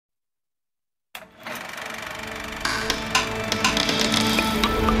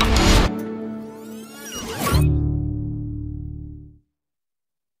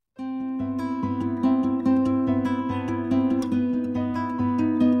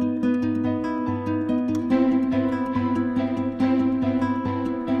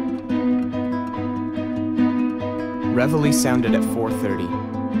Reveille sounded at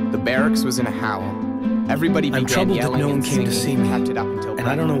 4:30. The barracks was in a howl. Everybody began I'm troubled that yelling no one and came to singing see me, kept it up until and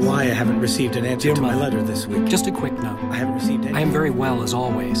I don't know why I haven't received an answer Dear to my Mother, letter this week. Just a quick note. I haven't received any. I am very well, as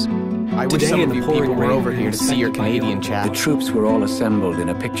always. I wish Today some in of the you people pouring were rain, over here to see your inspected by Canadian the chap. The troops were all assembled in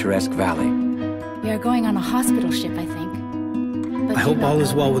a picturesque valley. We are going on a hospital ship, I think. But I hope all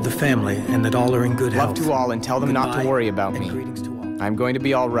is well with the family and that all are in good Love health. to all and tell them not to Goodbye, worry about and me. greetings to all. I'm going to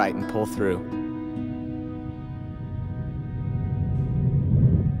be all right and pull through.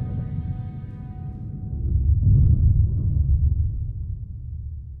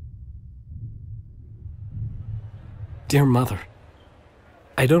 Dear Mother,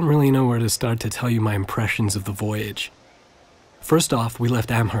 I don't really know where to start to tell you my impressions of the voyage. First off, we left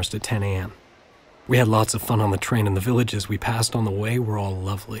Amherst at 10 a.m. We had lots of fun on the train, and the villages we passed on the way were all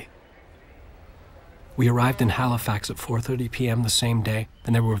lovely. We arrived in Halifax at 4:30 p.m. the same day,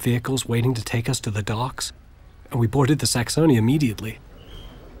 and there were vehicles waiting to take us to the docks, and we boarded the Saxony immediately.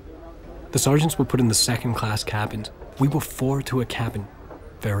 The sergeants were put in the second-class cabins. We were 4 to a cabin,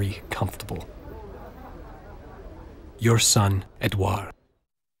 very comfortable. Your son, Edouard.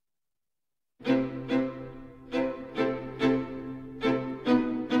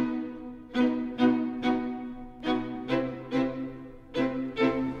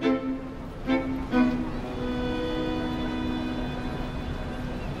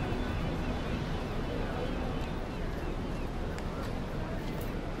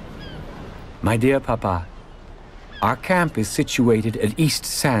 My dear Papa, our camp is situated at East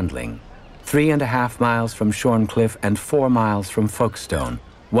Sandling, 3.5 miles from Shorncliffe and 4 miles from Folkestone,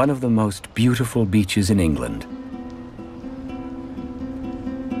 one of the most beautiful beaches in England.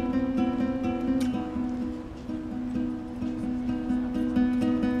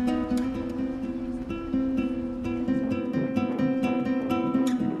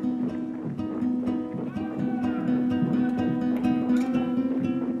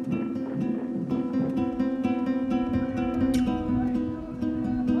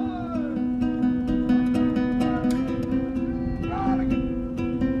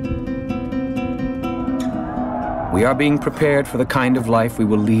 We are being prepared for the kind of life we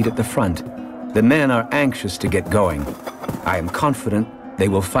will lead at the front. The men are anxious to get going. I am confident they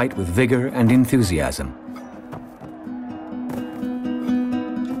will fight with vigor and enthusiasm.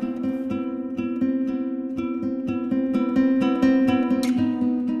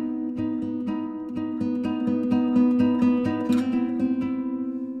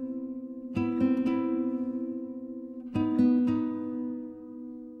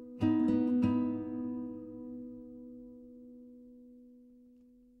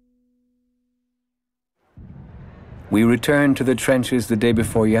 We returned to the trenches the day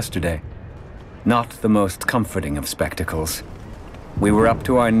before yesterday. Not the most comforting of spectacles. We were up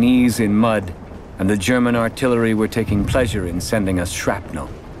to our knees in mud, and the German artillery were taking pleasure in sending us shrapnel.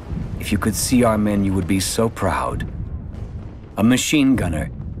 If you could see our men, you would be so proud. A machine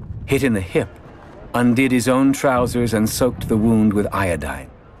gunner, hit in the hip, undid his own trousers and soaked the wound with iodine.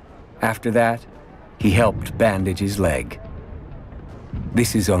 After that, he helped bandage his leg.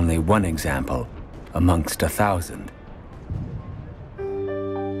 This is only one example amongst 1,000.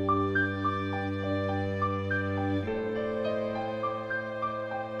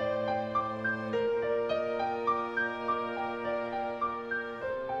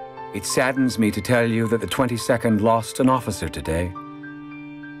 It saddens me to tell you that the 22nd lost an officer today.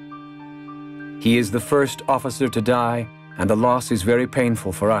 He is the first officer to die, and the loss is very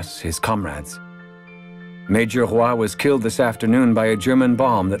painful for us, his comrades. Major Roy was killed this afternoon by a German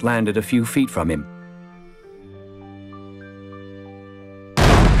bomb that landed a few feet from him.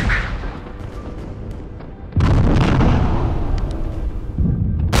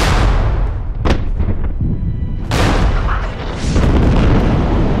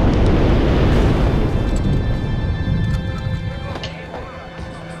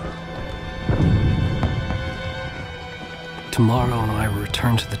 Tomorrow I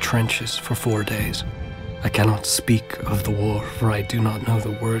return to the trenches for 4 days. I cannot speak of the war, for I do not know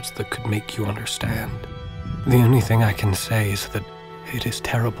the words that could make you understand. The only thing I can say is that it is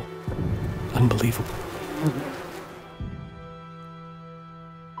terrible, unbelievable.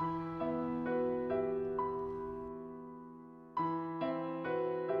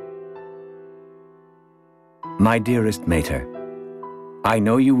 My dearest Mater, I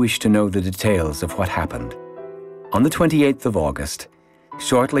know you wish to know the details of what happened. On the 28th of August,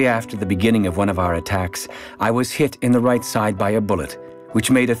 shortly after the beginning of one of our attacks, I was hit in the right side by a bullet, which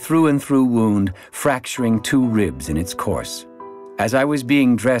made a through-and-through wound, fracturing 2 ribs in its course. As I was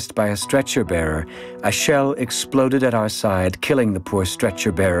being dressed by a stretcher bearer, a shell exploded at our side, killing the poor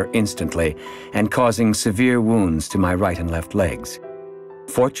stretcher bearer instantly and causing severe wounds to my right and left legs.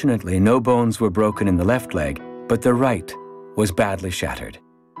 Fortunately, no bones were broken in the left leg, but the right was badly shattered,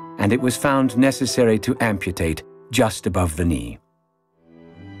 and it was found necessary to amputate just above the knee.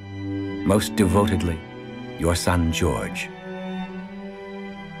 Most devotedly, your son George.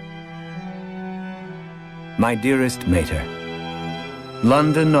 My dearest Mater,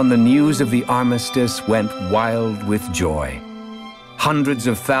 London on the news of the armistice went wild with joy. Hundreds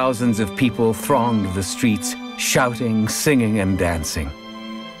of thousands of people thronged the streets, shouting, singing, and dancing.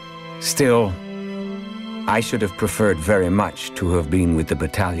 Still, I should have preferred very much to have been with the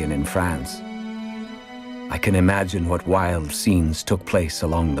battalion in France. I can imagine what wild scenes took place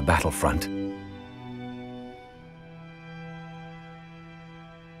along the battlefront.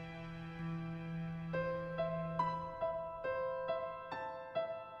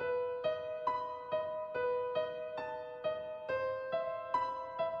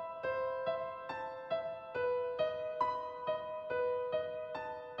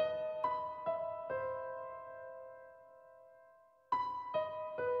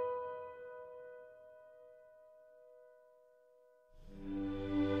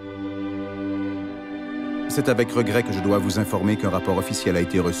 C'est avec regret que je dois vous informer qu'un rapport officiel a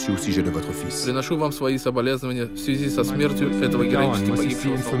été reçu au sujet de votre fils. Приношу вам свои соболезнования в связи со смертью этого героически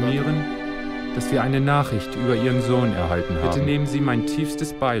погибшего солдата. Dass wir eine Nachricht über Ihren Sohn erhalten haben. Bitte nehmen Sie mein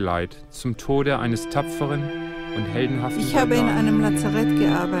tiefstes Beileid zum Tode eines tapferen und heldenhaften Ich habe in einem Lazarett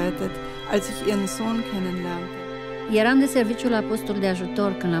gearbeitet, als ich Ihren Sohn kennenlernte. Eram de serviciu la postul de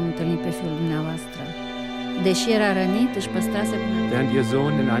ajutor când l-am întâlnit pe fiul dumneavoastră. Deși era rănit, își păstrase... Während Ihr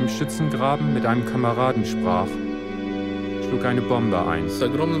Sohn in einem Schützengraben mit einem Kameraden sprach, schlug eine Bombe ein. С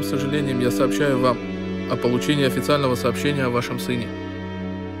огромным сожалением я сообщаю вам о получении официального сообщения о вашем сыне.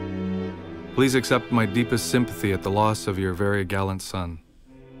 Please accept my deepest sympathy at the loss of your very gallant son.